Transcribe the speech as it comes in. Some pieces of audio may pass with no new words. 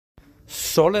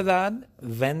Soledad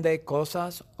vende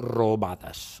cosas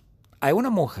robadas. Hay una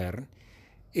mujer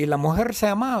y la mujer se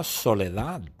llama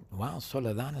Soledad. Wow,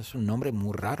 Soledad es un nombre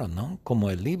muy raro, ¿no? Como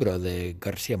el libro de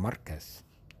García Márquez,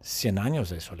 100 años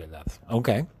de soledad. Ok.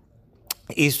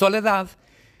 Y Soledad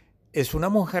es una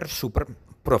mujer súper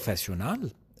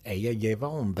profesional. Ella lleva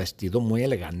un vestido muy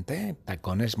elegante,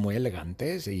 tacones muy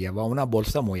elegantes y lleva una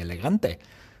bolsa muy elegante,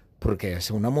 porque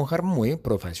es una mujer muy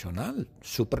profesional,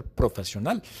 súper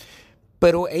profesional.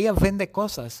 Pero ella vende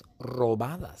cosas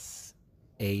robadas.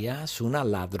 Ella es una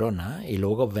ladrona y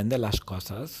luego vende las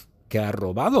cosas que ha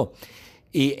robado.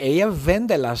 Y ella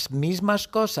vende las mismas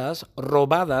cosas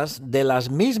robadas de las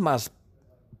mismas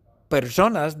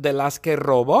personas de las que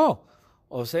robó.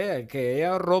 O sea, que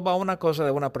ella roba una cosa de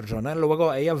una persona y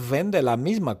luego ella vende la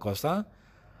misma cosa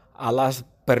a las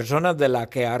personas de las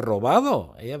que ha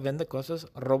robado. Ella vende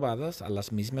cosas robadas a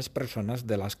las mismas personas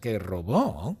de las que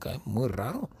robó. Ok, muy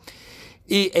raro.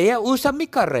 Y ella usa mi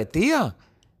carretilla.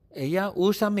 Ella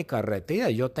usa mi carretilla.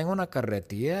 Yo tengo una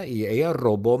carretilla y ella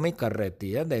robó mi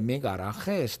carretilla de mi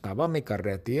garaje. Estaba mi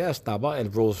carretilla, estaba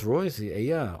el Rolls Royce y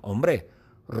ella, hombre,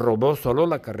 robó solo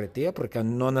la carretilla porque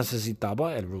no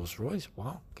necesitaba el Rolls Royce.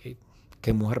 Wow,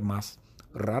 qué mujer más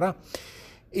rara.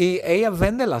 Y ella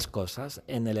vende las cosas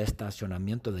en el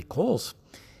estacionamiento de Kohl's.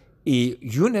 Y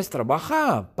Yunes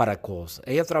trabaja para Kohl's.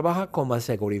 Ella trabaja como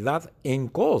seguridad en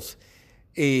Kohl's.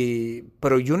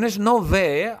 Pero Yunes no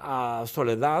ve a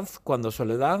Soledad cuando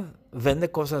Soledad vende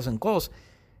cosas en Kohl's.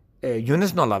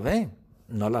 Yunes no la ve,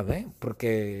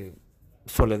 porque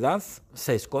Soledad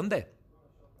se esconde.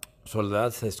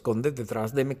 Soledad se esconde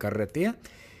detrás de mi carretilla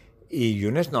y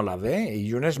Yunes no la ve. Y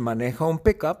Yunes maneja un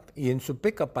pickup y en su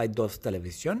pickup hay dos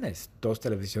televisiones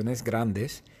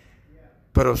grandes,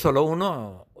 pero solo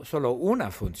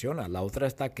una funciona, la otra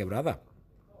está quebrada.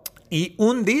 Y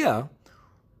un día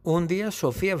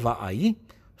Sofía va ahí.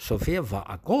 Sofía va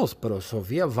a Kohl's, pero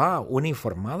Sofía va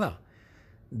uniformada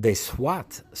de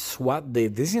SWAT de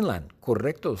Disneyland.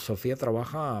 Correcto, Sofía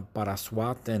trabaja para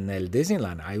SWAT en el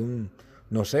Disneyland. Hay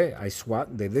SWAT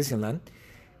de Disneyland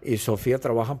y Sofía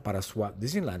trabaja para SWAT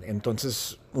Disneyland.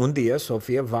 Entonces, un día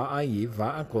Sofía va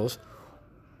a Kohl's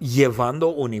llevando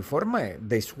uniforme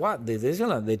de SWAT de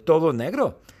Disneyland, de todo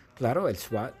negro. Claro, el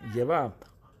SWAT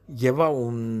lleva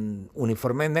un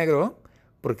uniforme negro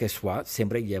porque SWAT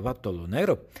siempre lleva todo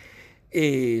negro.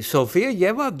 Y Sofía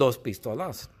lleva dos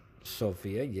pistolas.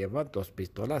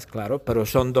 Claro, pero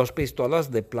son dos pistolas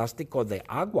de plástico de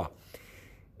agua.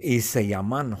 Y se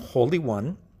llaman Holy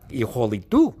One y Holy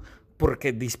Two,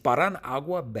 porque disparan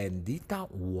agua bendita.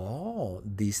 ¡Wow!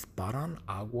 Disparan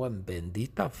agua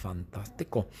bendita,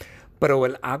 fantástico. Pero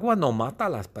el agua no mata a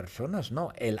las personas, no.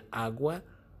 El agua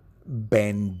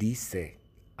bendice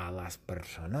a las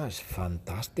personas.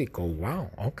 Fantástico, wow,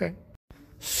 ok.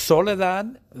 Soledad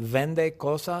vende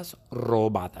cosas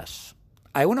robadas.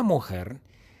 Hay una mujer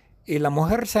y la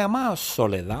mujer se llama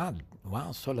Soledad.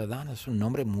 Wow, Soledad es un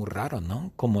nombre muy raro,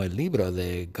 ¿no? Como el libro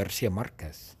de García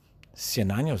Márquez,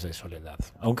 100 años de soledad.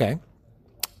 Ok.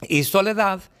 Y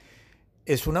Soledad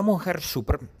es una mujer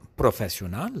súper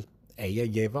profesional. Ella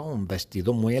lleva un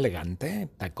vestido muy elegante,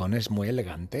 tacones muy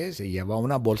elegantes y lleva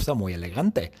una bolsa muy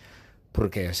elegante,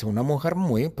 porque es una mujer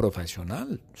muy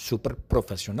profesional, súper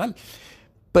profesional.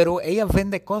 Pero ella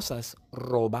vende cosas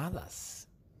robadas.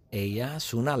 Ella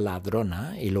es una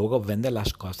ladrona y luego vende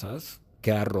las cosas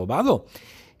que ha robado.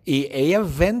 Y ella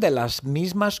vende las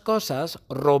mismas cosas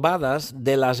robadas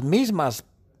de las mismas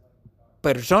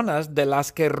personas de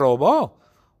las que robó.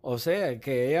 O sea,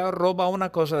 que ella roba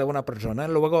una cosa de una persona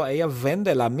y luego ella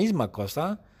vende la misma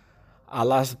cosa a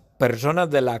las personas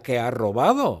de las que ha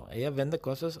robado. Ella vende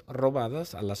cosas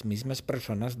robadas a las mismas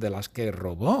personas de las que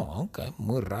robó. Ok,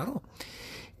 muy raro.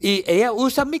 Y ella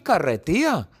usa mi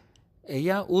carretilla.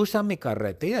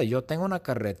 Yo tengo una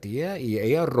carretilla y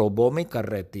ella robó mi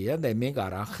carretilla de mi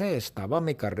garaje. Estaba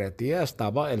mi carretilla,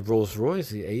 estaba el Rolls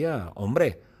Royce y ella,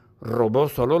 hombre, robó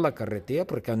solo la carretilla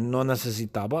porque no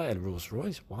necesitaba el Rolls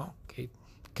Royce. Wow,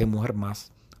 qué mujer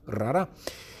más rara.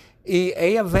 Y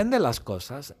ella vende las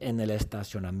cosas en el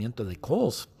estacionamiento de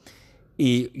Kohl's.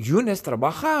 Y Yunes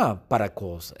trabaja para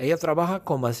Kohl's. Ella trabaja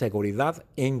como seguridad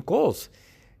en Kohl's.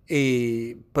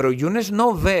 Pero Yunes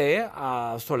no ve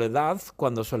a Soledad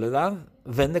cuando Soledad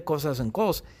vende cosas en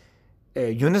Kohl's.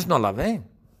 Yunes no la ve,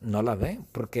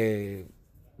 porque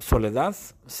Soledad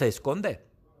se esconde.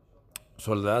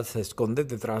 Soledad se esconde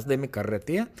detrás de mi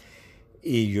carretilla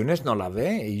y Yunes no la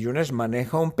ve. Y Yunes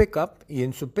maneja un pickup y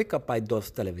en su pickup hay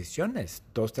dos televisiones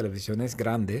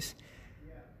grandes,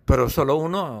 pero solo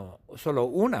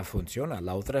una funciona,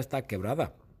 la otra está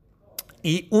quebrada.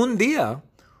 Y un día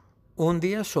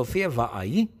Sofía va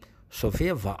ahí.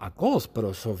 Sofía va a Kohl's,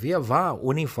 pero Sofía va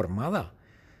uniformada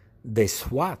de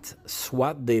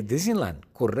SWAT de Disneyland,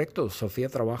 correcto. Sofía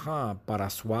trabaja para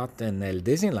SWAT en el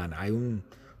Disneyland.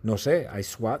 Hay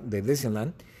SWAT de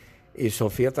Disneyland y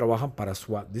Sofía trabaja para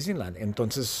SWAT Disneyland.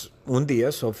 Entonces, un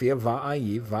día Sofía va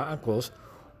a Kohl's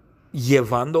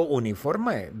llevando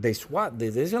uniforme de SWAT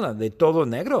de Disneyland, de todo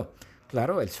negro.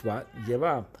 Claro, el SWAT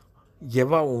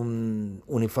lleva un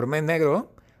uniforme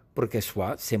negro porque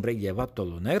SWAT siempre lleva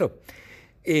todo negro.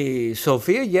 Y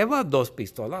Sofía lleva dos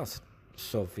pistolas.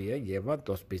 Sofía lleva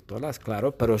dos pistolas,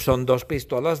 claro, pero son dos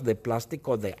pistolas de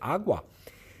plástico de agua.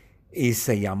 Y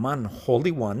se llaman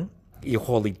Holy One y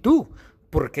Holy Two,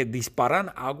 porque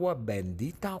disparan agua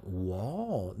bendita.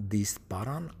 ¡Wow!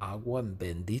 Disparan agua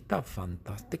bendita,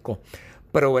 fantástico.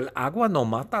 Pero el agua no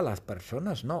mata a las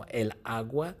personas, no. El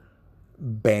agua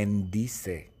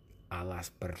bendice a las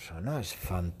personas.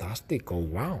 Fantástico,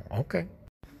 wow, ok.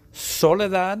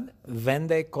 Soledad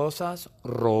vende cosas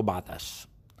robadas.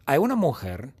 Hay una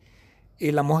mujer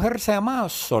y la mujer se llama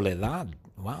Soledad.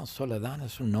 Wow, Soledad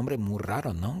es un nombre muy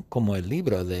raro, ¿no? Como el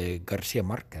libro de García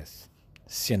Márquez,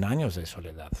 100 años de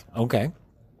soledad. Ok.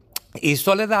 Y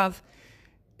Soledad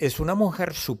es una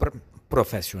mujer súper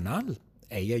profesional.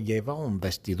 Ella lleva un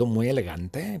vestido muy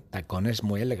elegante, tacones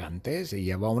muy elegantes y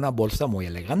lleva una bolsa muy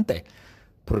elegante,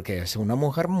 porque es una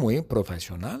mujer muy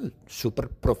profesional, súper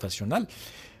profesional.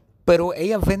 Pero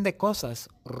ella vende cosas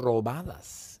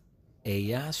robadas.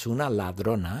 Ella es una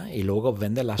ladrona y luego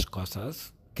vende las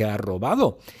cosas que ha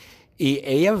robado. Y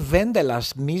ella vende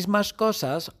las mismas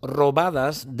cosas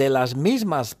robadas de las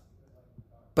mismas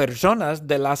personas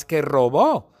de las que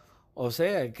robó. O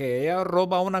sea, que ella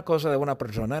roba una cosa de una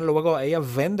persona y luego ella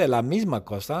vende la misma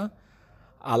cosa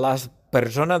a las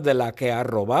personas de las que ha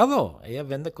robado. Ella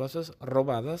vende cosas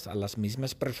robadas a las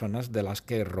mismas personas de las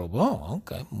que robó.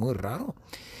 Ok, muy raro.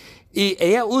 Y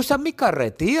ella usa mi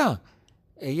carretilla.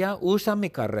 Ella usa mi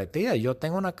carretilla. Yo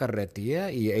tengo una carretilla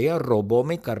y ella robó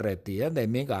mi carretilla de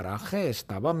mi garaje.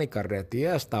 Estaba mi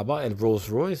carretilla, estaba el Rolls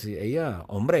Royce y ella,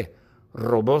 hombre,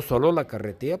 robó solo la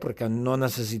carretilla porque no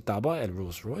necesitaba el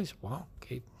Rolls Royce. Wow,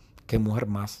 qué mujer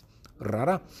más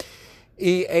rara.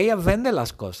 Y ella vende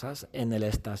las cosas en el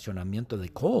estacionamiento de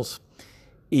Kohl's.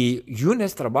 Y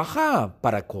Eunice trabaja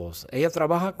para Kohl's. Ella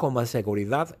trabaja como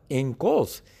seguridad en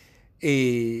Kohl's.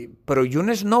 Pero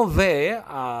Eunice no ve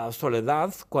a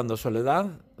Soledad cuando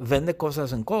Soledad vende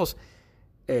cosas en Kohl's.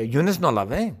 Eunice no la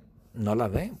ve,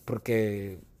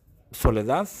 porque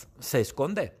Soledad se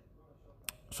esconde.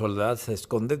 Soledad se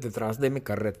esconde detrás de mi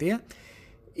carretilla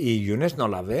y Eunice no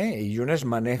la ve. Y Eunice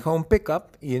maneja un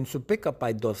pickup y en su pickup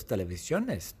hay dos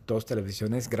televisiones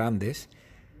grandes,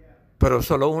 pero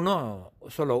solo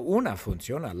una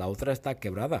funciona, la otra está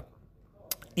quebrada.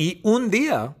 Y un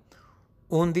día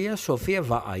Sofía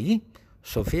va ahí.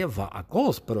 Sofía va a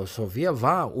Kohl's, pero Sofía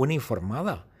va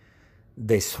uniformada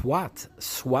de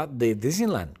SWAT de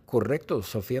Disneyland, correcto.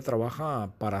 Sofía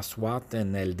trabaja para SWAT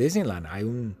en el Disneyland.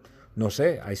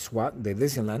 Hay SWAT de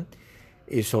Disneyland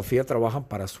y Sofía trabaja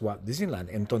para SWAT Disneyland.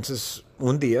 Entonces,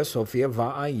 un día Sofía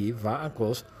va a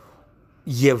Kohl's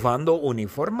llevando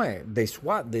uniforme de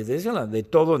SWAT de Disneyland, de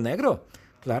todo negro.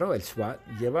 Claro, el SWAT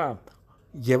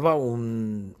lleva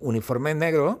un uniforme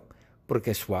negro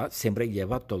porque SWAT siempre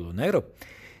lleva todo negro.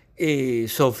 Y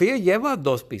Sofía lleva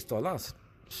dos pistolas.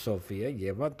 Sofía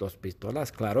lleva dos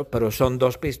pistolas, claro, pero son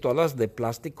dos pistolas de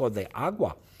plástico de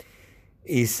agua.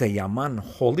 Y se llaman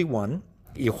Holy One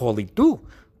y Holy Two,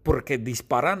 porque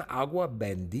disparan agua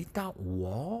bendita.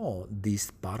 ¡Wow!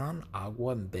 Disparan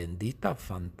agua bendita,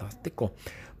 fantástico.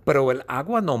 Pero el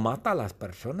agua no mata a las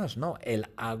personas, no. El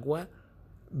agua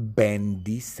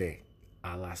bendice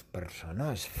a las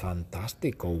personas.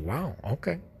 Fantástico. Wow.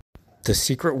 Okay. The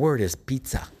secret word is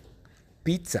pizza.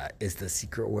 Pizza is the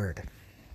secret word.